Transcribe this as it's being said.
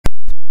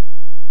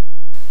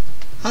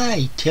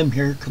Hi, Tim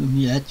here,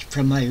 coming at you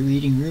from my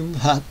reading room.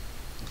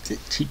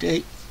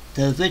 Today,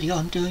 the video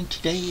I'm doing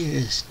today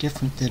is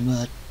different than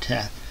what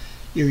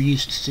you're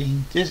used to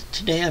seeing.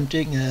 Today I'm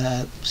doing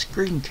a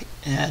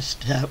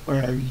screencast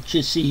where you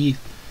just see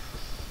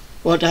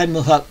what I'm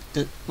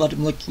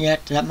looking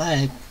at on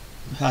my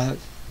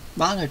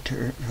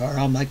monitor or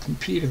on my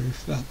computer,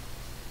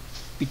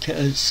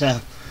 because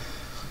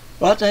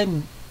what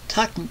I'm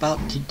talking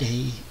about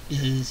today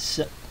is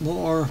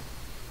more.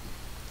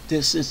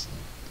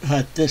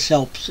 This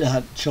helps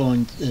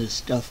showing the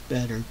stuff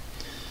better.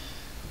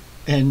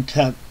 And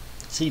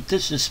see,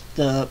 this is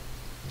the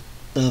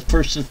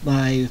first of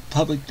my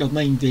public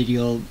domain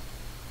videos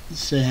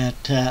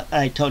that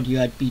I told you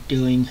I'd be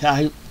doing.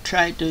 I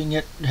tried doing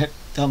it,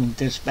 filming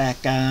this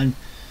back on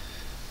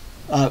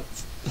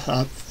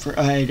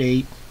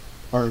Friday,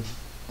 or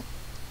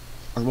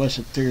was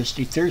it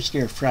Thursday?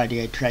 Thursday or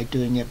Friday I tried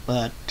doing it,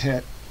 but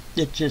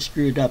it just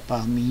screwed up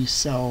on me,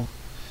 so.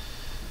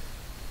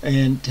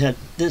 And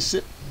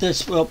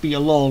this will be a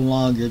little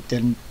longer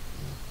than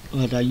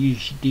what I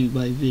usually do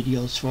my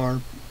videos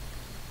for,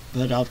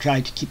 but I'll try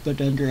to keep it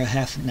under a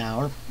half an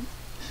hour.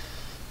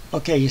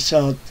 Okay,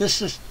 so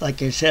this is, like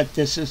I said,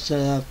 this is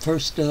the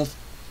first of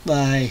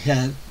my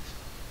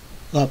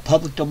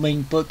public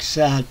domain books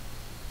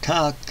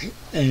talk,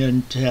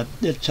 and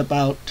it's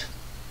about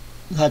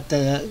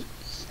the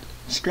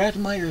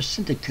Stratemeyer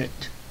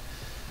Syndicate.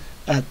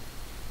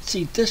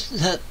 See,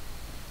 this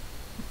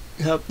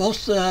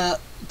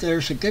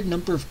there's a good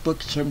number of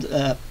books from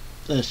the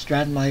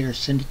Stratemeyer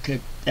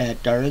Syndicate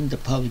that are in the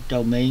public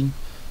domain,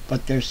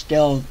 but there's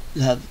still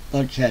a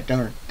bunch that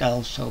aren't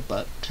also.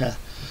 But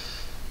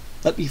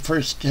let me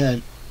first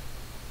I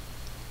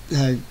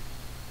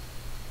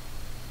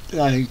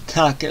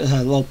talk a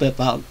little bit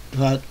about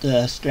what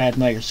the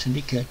Stratemeyer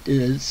Syndicate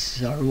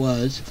is, or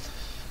was.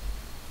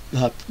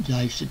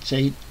 I should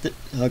say,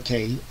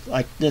 okay,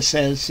 like this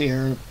says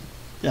here,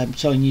 I'm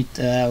showing you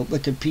the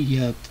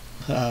Wikipedia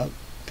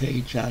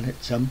page on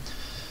it.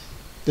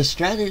 The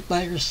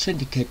Stratemeyer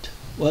Syndicate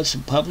was a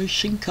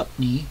publishing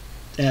company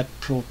that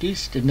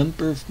produced a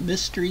number of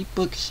mystery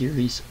book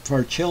series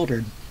for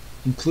children,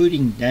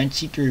 including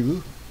Nancy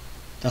Drew,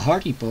 the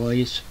Hardy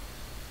Boys,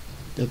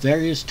 the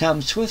various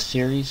Tom Swift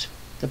series,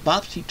 the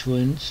Bobbsey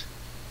Twins,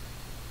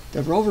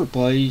 the Rover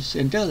Boys,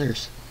 and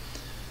others.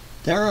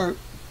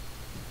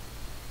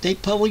 They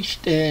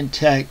published and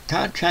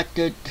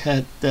contracted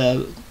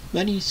the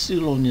many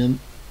pseudonymous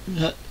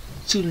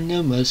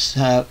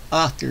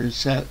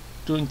authors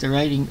doing the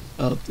writing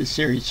of the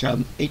series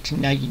from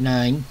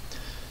 1899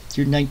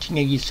 through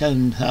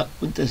 1987,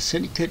 when the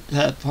syndicate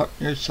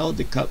partners sold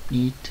the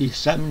company to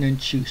Simon &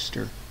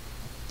 Schuster.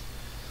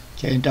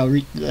 Okay, and I'll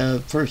read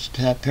the first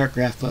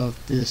paragraph of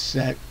this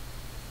of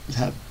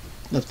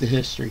the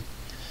history.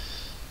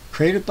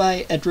 Created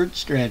by Edward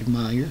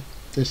Stratemeyer,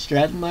 the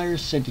Stratemeyer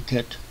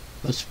Syndicate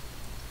was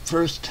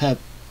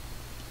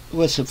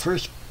the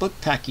first book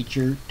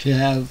packager to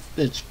have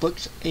its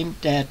books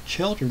aimed at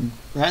children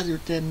rather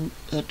than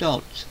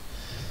adults.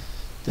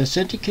 The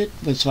syndicate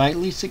was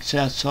widely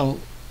successful.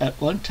 At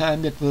one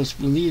time it was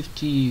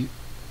believed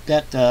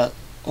that the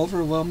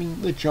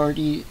overwhelming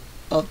majority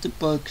of the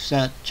books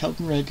that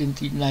children read in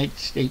the United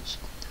States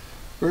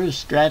were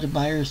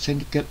Stratemeyer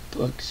Syndicate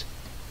books,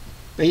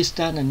 based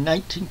on a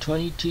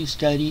 1922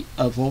 study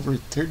of over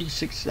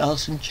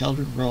 36,000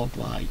 children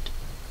worldwide.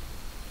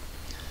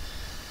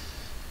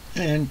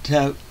 And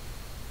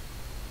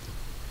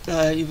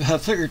I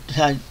figured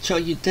I'd show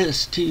you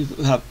this too,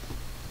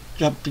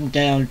 jumping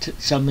down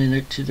some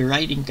minute to the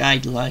writing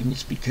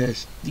guidelines,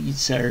 because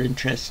these are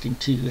interesting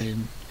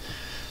too.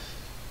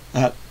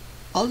 And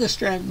all the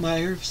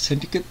Stratemeyer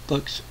Syndicate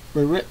books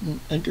were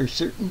written under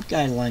certain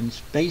guidelines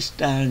based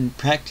on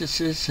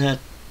practices that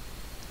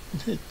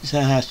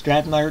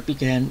Stratemeyer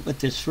began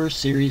with his first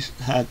series,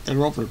 The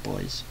Rover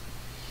Boys.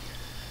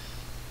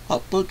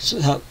 All books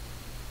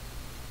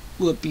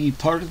would be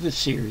part of a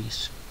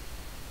series.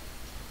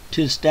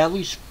 To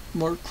establish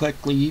more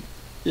quickly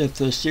if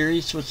the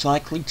series was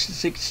likely to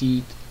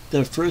succeed,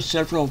 the first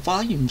several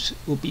volumes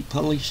will be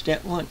published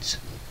at once.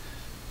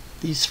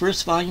 These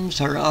first volumes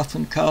are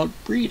often called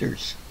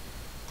breeders.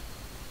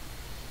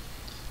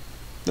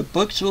 The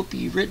books will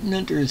be written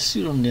under a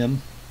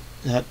pseudonym.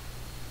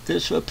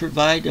 This will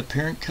provide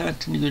apparent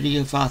continuity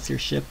of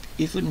authorship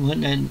even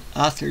when an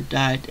author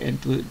died,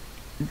 and would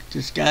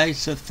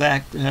disguise the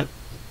fact that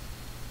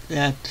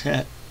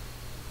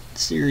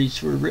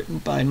series were written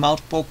by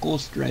multiple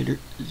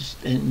ghostwriters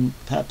and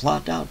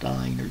plot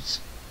outliners.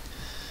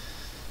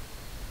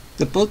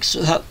 The books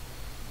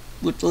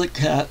would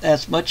look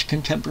as much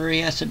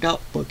contemporary as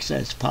adult books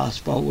as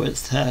possible, with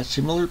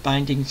similar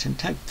bindings and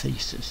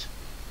typefaces.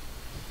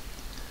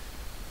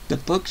 The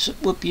books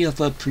would be of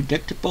a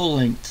predictable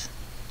length.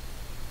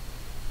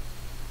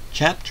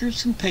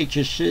 Chapters and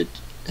pages should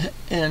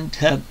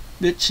have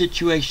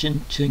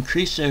mid-situation to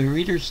increase a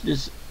reader's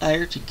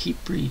desire to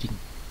keep reading.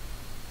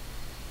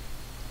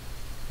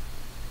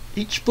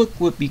 Each book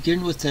will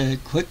begin with a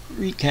quick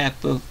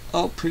recap of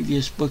all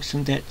previous books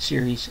in that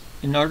series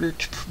in order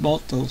to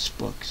promote those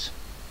books.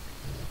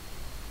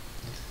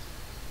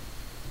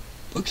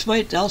 Books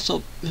might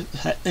also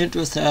end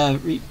with a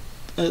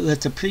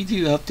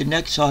preview of the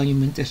next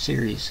volume in the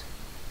series.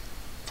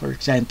 For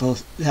example,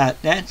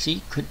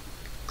 Nancy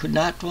could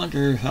not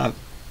wonder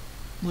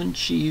when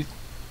she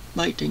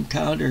might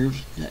encounter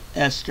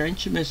as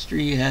strange a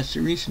mystery as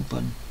the recent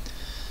one.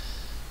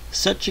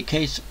 Such a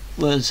case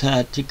was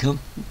to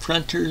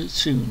confront her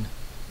soon,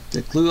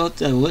 the clue of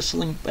the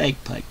whistling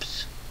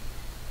bagpipes.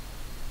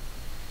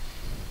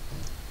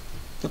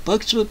 The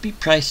books would be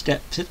priced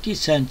at 50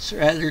 cents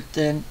rather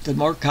than the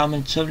more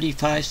common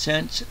 75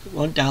 cents, $1,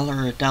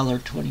 or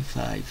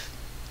 $1.25.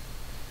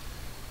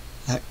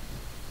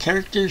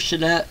 Characters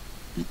should not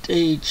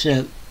age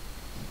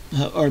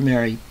or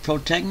marry.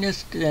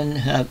 Protagonists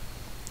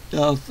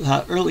of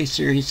early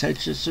series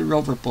such as the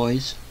Rover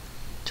Boys,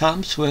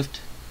 Tom Swift,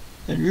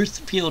 and Ruth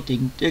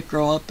Fielding did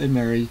grow up and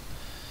marry,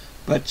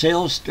 but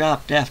sales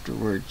dropped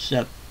afterwards,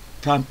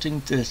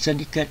 prompting the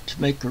syndicate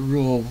to make a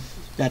rule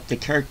that the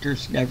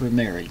characters never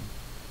marry.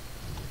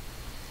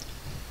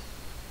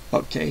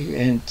 Okay,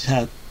 and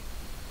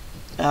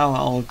now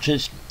I'll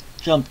just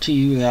jump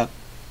to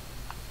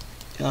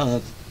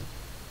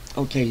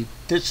okay,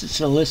 this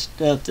is a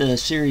list of the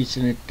series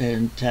in it,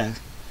 and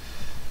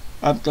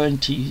I'm going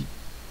to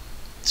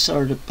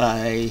sort it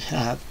by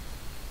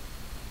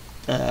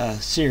the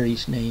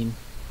series name.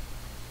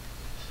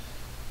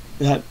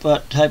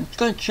 But I'm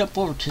going to jump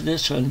over to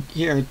this one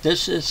here.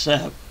 This is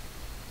and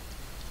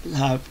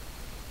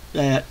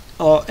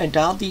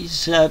all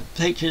these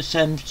pages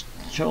I'm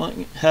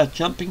showing,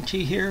 jumping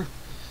to here,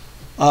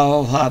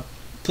 I'll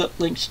put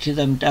links to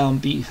them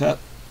down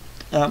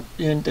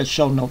in the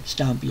show notes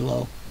down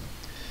below.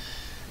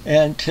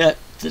 And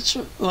this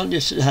one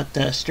is at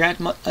the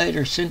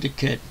Stratemeyer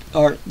Syndicate,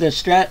 or the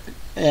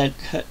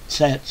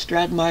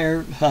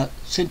Stratemeyer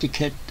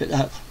Syndicate.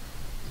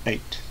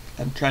 Wait,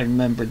 I'm trying to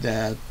remember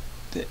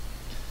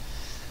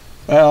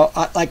well,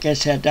 like I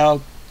said,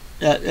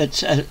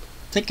 it's I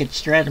think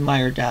it's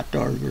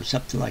Stratemeyer.org or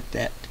something like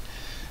that,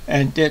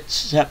 and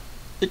it's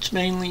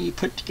mainly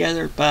put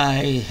together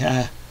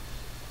by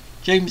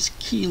James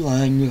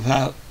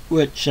Keyline,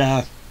 which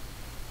has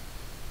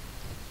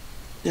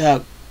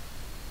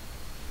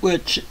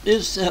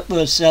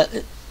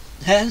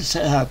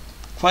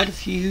quite a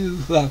few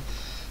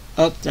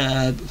of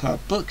the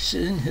books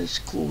in his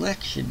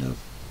collection of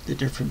the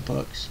different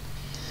books.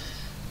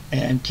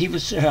 And he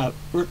was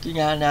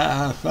working on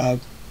a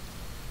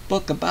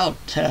book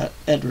about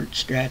Edward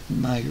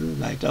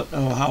Stratemeyer. I don't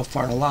know how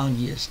far along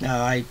he is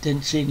now. I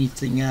didn't see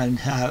anything on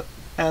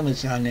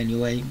Amazon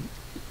anyway.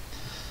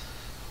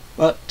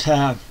 But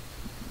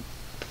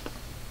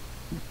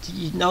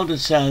you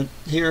notice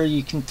here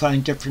you can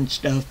find different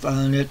stuff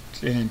on it,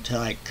 and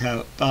like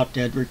about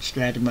Edward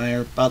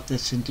Stratemeyer, about the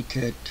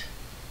Syndicate,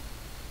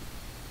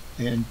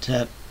 and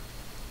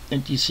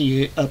you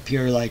see up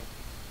here like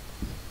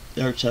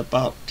there's a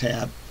About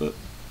tab, or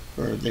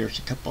there's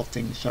a couple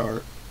things,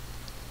 or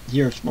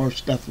here's more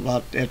stuff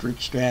about Edward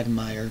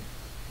Stratemeyer,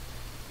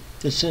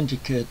 the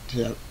Syndicate,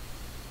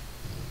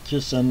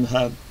 just some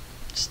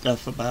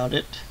stuff about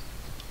it.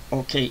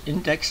 Okay,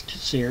 indexed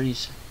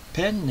series,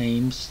 pen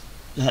names,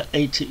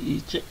 A to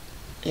E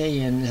A,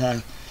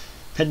 and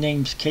pen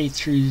names K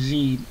through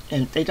Z,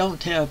 and they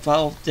don't have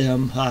all of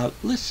them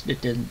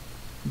listed in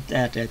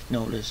that, I've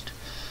noticed.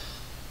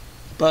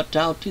 But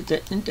I'll do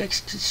the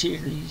indexed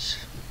series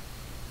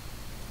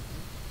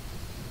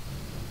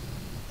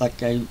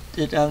like I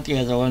did on the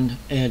other one,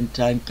 and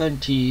I'm going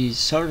to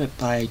sort it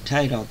by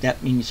title.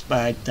 That means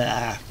by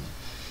the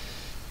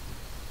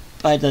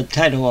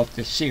title of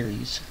the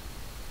series.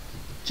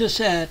 Just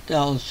that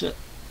also,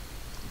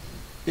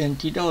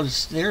 and you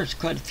notice there's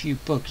quite a few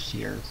books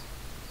here.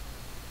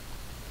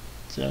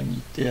 So I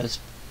need this.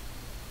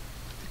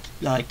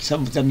 Like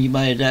some of them you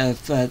might have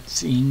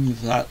seen,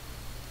 like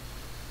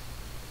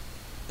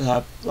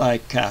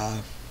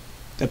the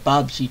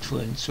Bobbsey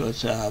twins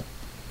was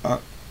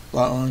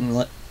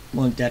one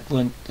that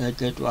went a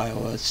good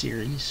while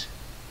series.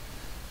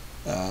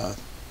 I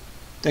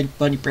think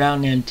Bunny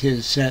Brown and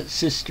his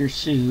sister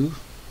Sue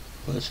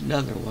was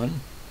another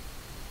one.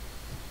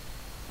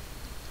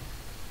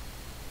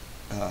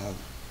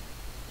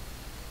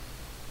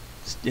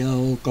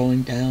 Still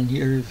going down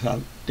here,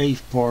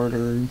 Dave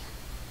Porter.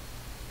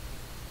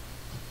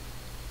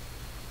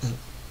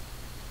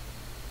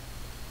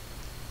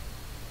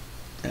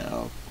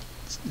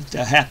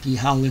 The Happy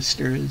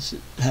Hollisters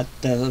at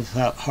the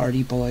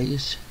Hardy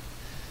Boys.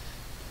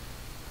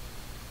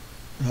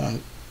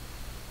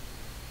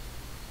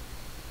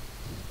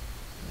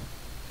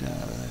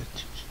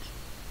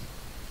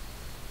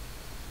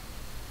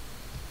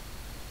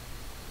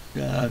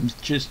 I'm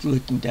just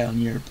looking down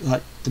here,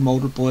 like the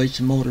Motor Boys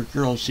and Motor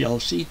Girls. You'll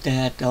see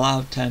that a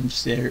lot of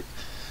times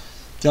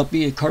there'll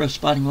be a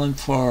corresponding one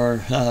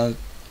for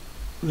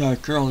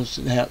girls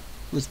that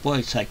with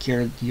boys. Like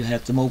here, you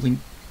have the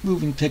moving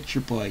picture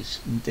boys,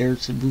 and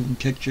there's the moving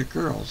picture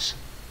girls.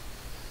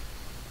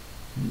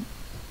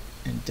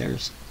 And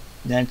there's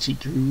Nancy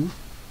Drew,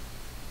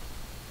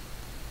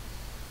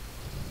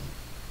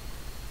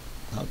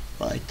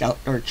 like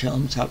Outdoor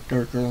Chums,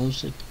 Outdoor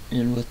Girls,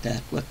 and with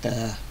the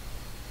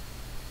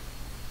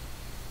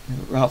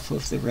Ralph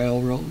with the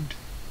Railroad.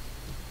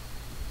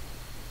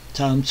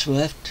 Tom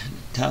Swift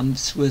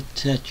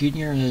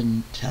Jr.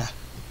 and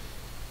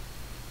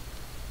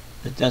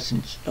it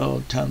doesn't.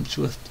 Oh, Tom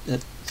Swift, the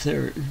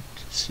third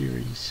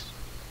series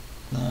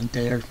on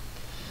there.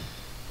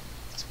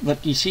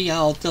 But you see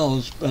all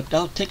those. But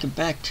I'll take it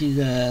back to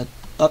the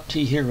up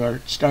to here where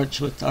it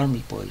starts with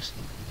Army Boys.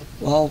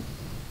 Well,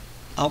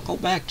 I'll go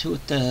back to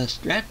the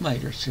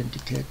Stratemeyer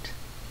Syndicate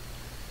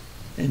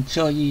and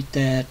show you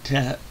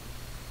that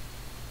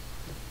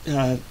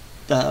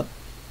the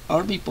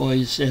Army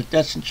Boys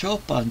doesn't show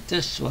up on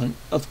this one.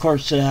 Of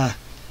course,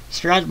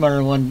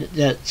 Stratemeyer one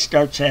that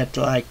starts at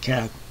like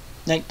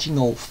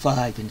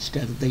 1905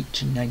 instead of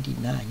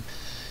 1899.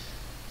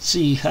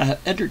 See,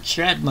 Edward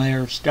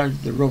Stratemeyer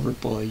started the Rover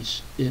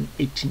Boys in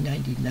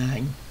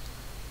 1899,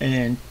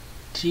 and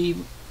he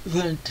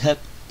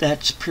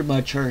that's pretty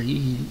much where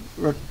he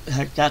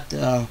got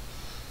the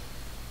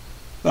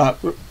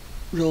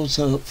rules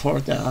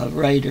for the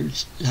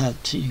writers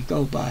to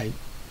go by.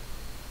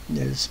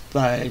 Is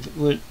by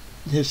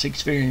his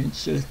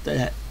experience with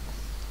that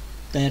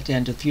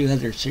and a few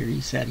other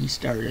series that he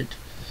started.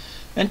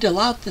 And a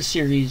lot of the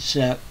series,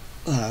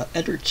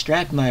 Edward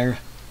Stratemeyer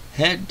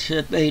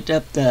had made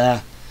up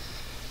the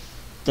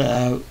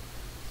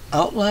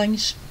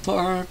outlines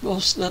for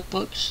most of the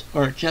books,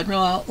 or a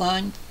general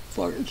outline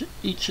for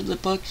each of the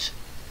books,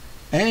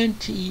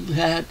 and he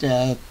had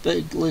a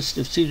big list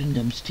of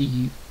pseudonyms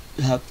to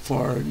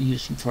for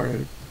using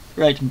for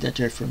writing the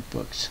different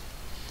books.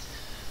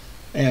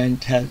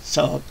 And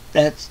so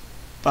that's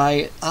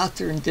by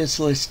authoring this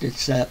list,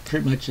 it's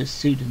pretty much a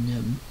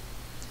pseudonym.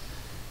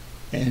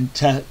 And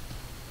I've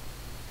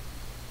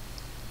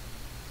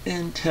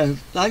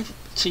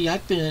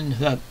been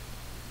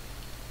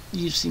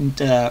using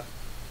I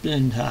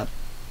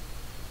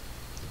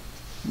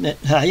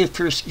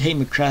first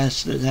came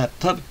across the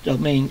public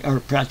domain, or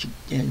Project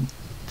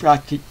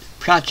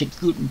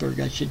Gutenberg,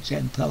 I should say,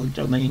 in public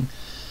domain,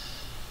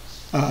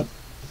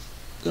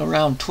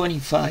 around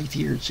 25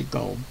 years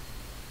ago.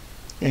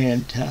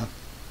 And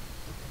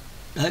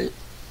I've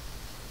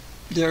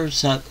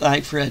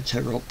read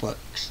several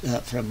books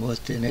from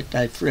within it.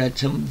 I've read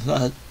some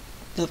of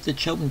the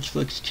children's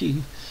books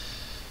too.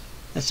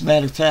 As a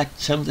matter of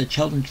fact, some of the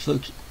children's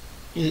books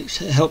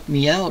helped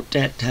me out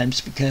at times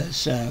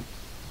because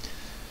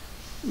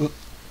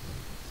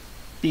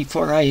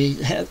before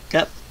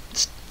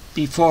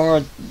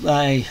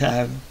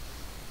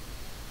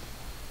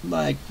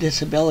my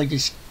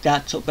disabilities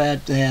got so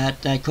bad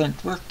that I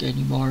couldn't work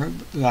anymore.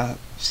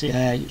 See,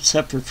 I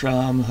suffer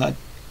from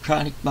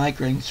chronic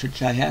migraines,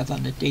 which I have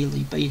on a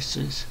daily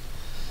basis.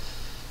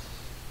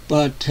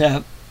 But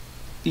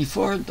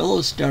before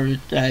those started,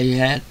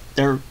 I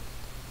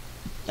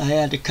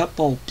had a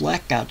couple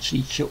blackouts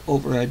each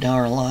over an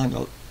hour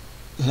long,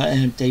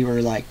 and they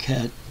were like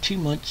 2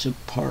 months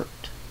apart.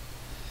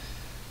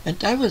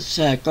 And I was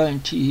going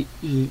to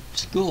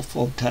school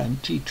full-time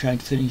to try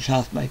and finish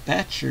off my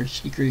bachelor's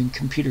degree in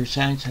computer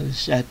science. I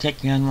was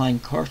taking online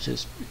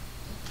courses.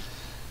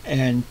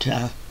 And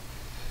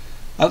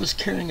I was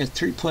carrying a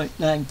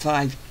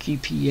 3.95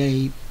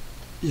 GPA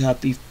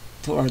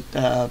before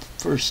the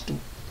first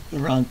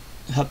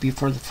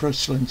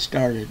one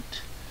started.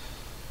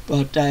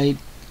 But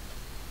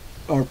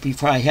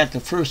before I had the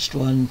first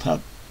one,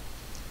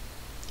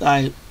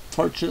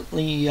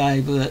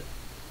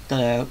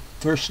 the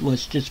first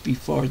was just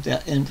before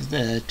the end of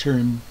the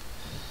term,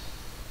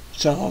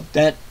 so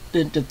that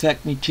didn't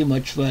affect me too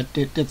much, but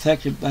it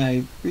affected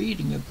my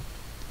reading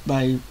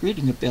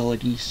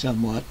ability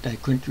somewhat. I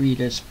couldn't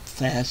read as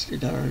fast,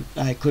 or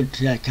I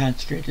couldn't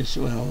concentrate as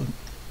well,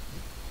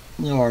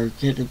 or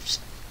get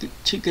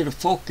too good a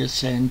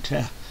focus,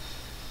 and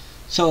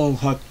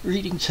so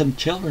reading some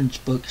children's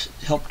books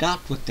helped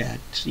out with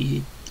that.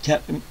 See, I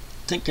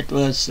think it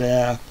was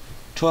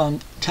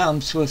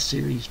Tom Swift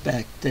series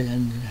back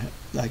then.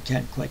 I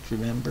can't quite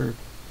remember.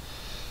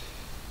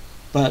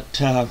 But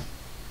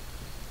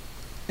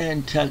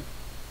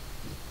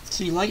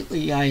see,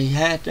 lately I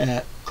had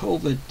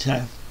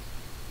COVID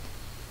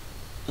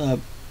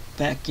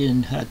back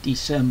in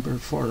December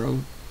for a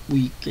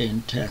week,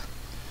 and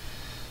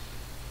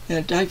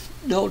I've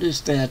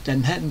noticed that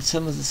I'm having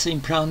some of the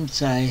same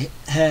problems I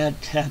had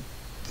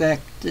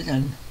back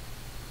then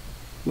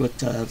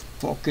with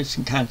focus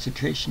and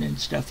concentration and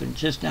stuff, and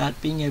just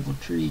not being able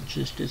to read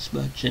just as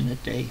much in a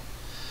day.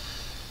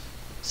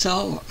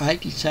 So I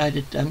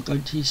decided I'm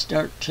going to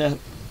start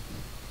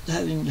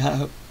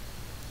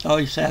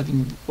always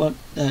having one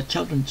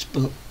children's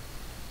book.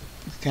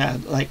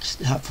 Like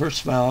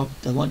first of all,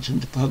 the ones in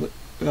the public,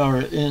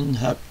 or in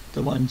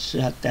the ones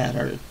that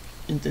are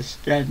in the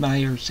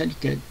Stratemeyer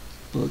Syndicate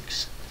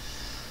books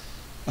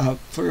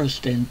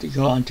first, and to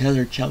go on to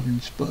other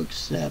children's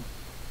books.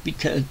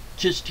 Because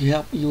just to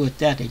help you with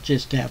that, I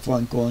just have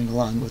one going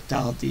along with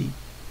all the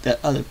the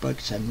other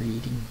books I'm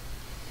reading.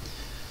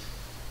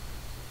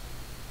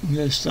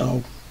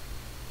 So,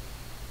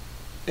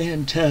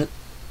 and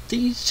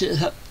these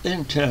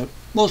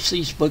most of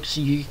these books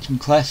you can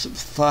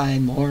classify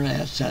more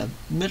as a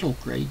middle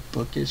grade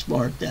book, is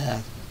more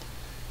the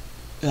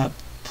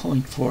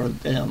point for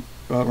them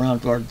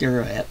around where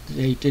they're at.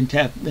 They didn't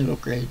have middle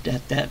grade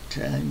at that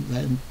time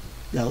when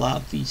a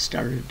lot of these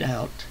started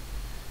out.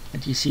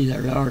 And you see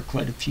there are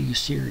quite a few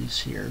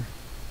series here.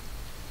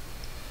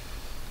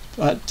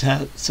 But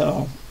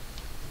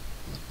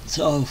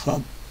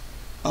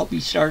I'll be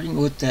starting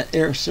with the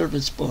Air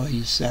Service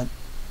Boys.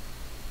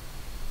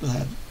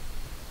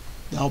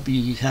 I'll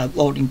be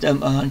loading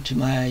them onto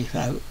my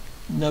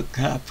Nook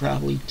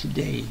probably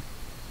today,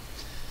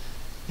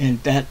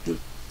 and that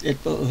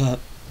it will.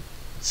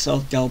 So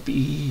they'll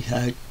be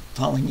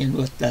falling in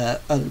with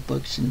the other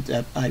books in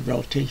my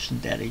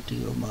rotation that I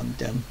do among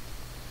them.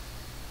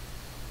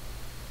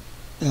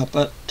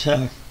 But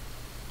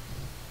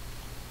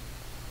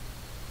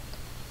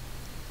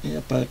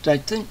I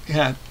think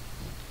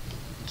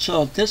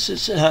so. This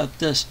is the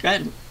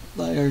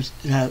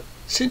Stratemeyer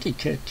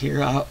Syndicate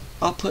here. I'll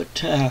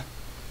put,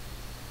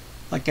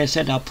 like I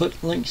said, I'll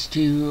put links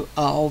to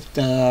all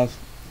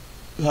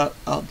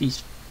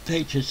these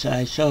pages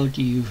I showed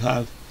you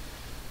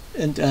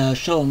in the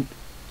show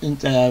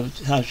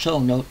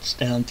notes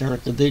down there,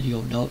 the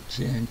video notes,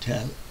 and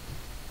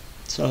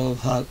so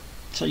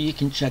you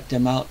can check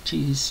them out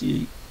to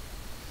see,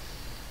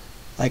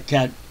 like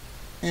that.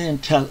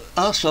 And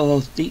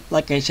also,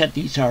 like I said,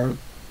 these are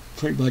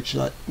pretty much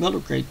middle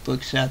grade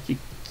books.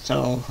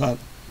 So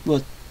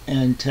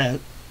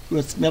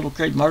with middle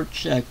grade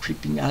March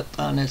creeping up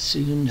on us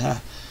soon,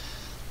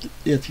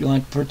 if you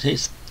want to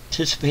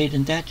participate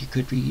in that, you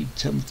could read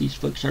some of these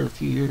books. Or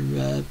if you're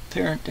a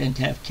parent and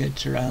have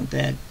kids around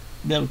that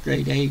middle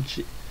grade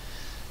age,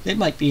 they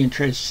might be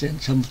interested in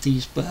some of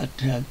these. But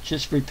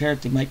just prepare,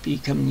 they might be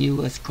coming to you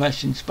with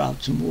questions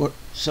about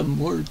some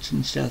words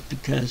and stuff,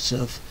 because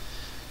of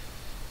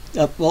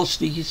most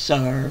of these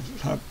are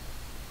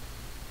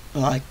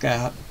like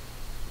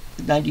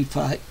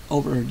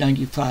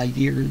 95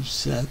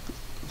 years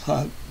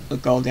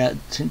ago that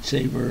since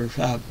they were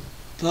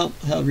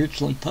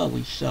originally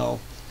published. So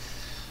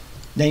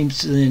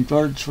names and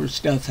words for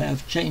stuff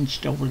have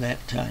changed over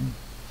that time.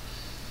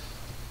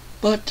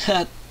 But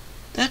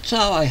that's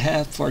all I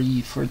have for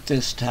you for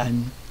this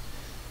time.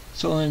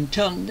 So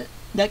until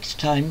next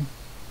time,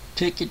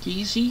 take it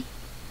easy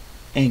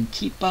and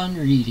keep on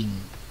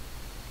reading.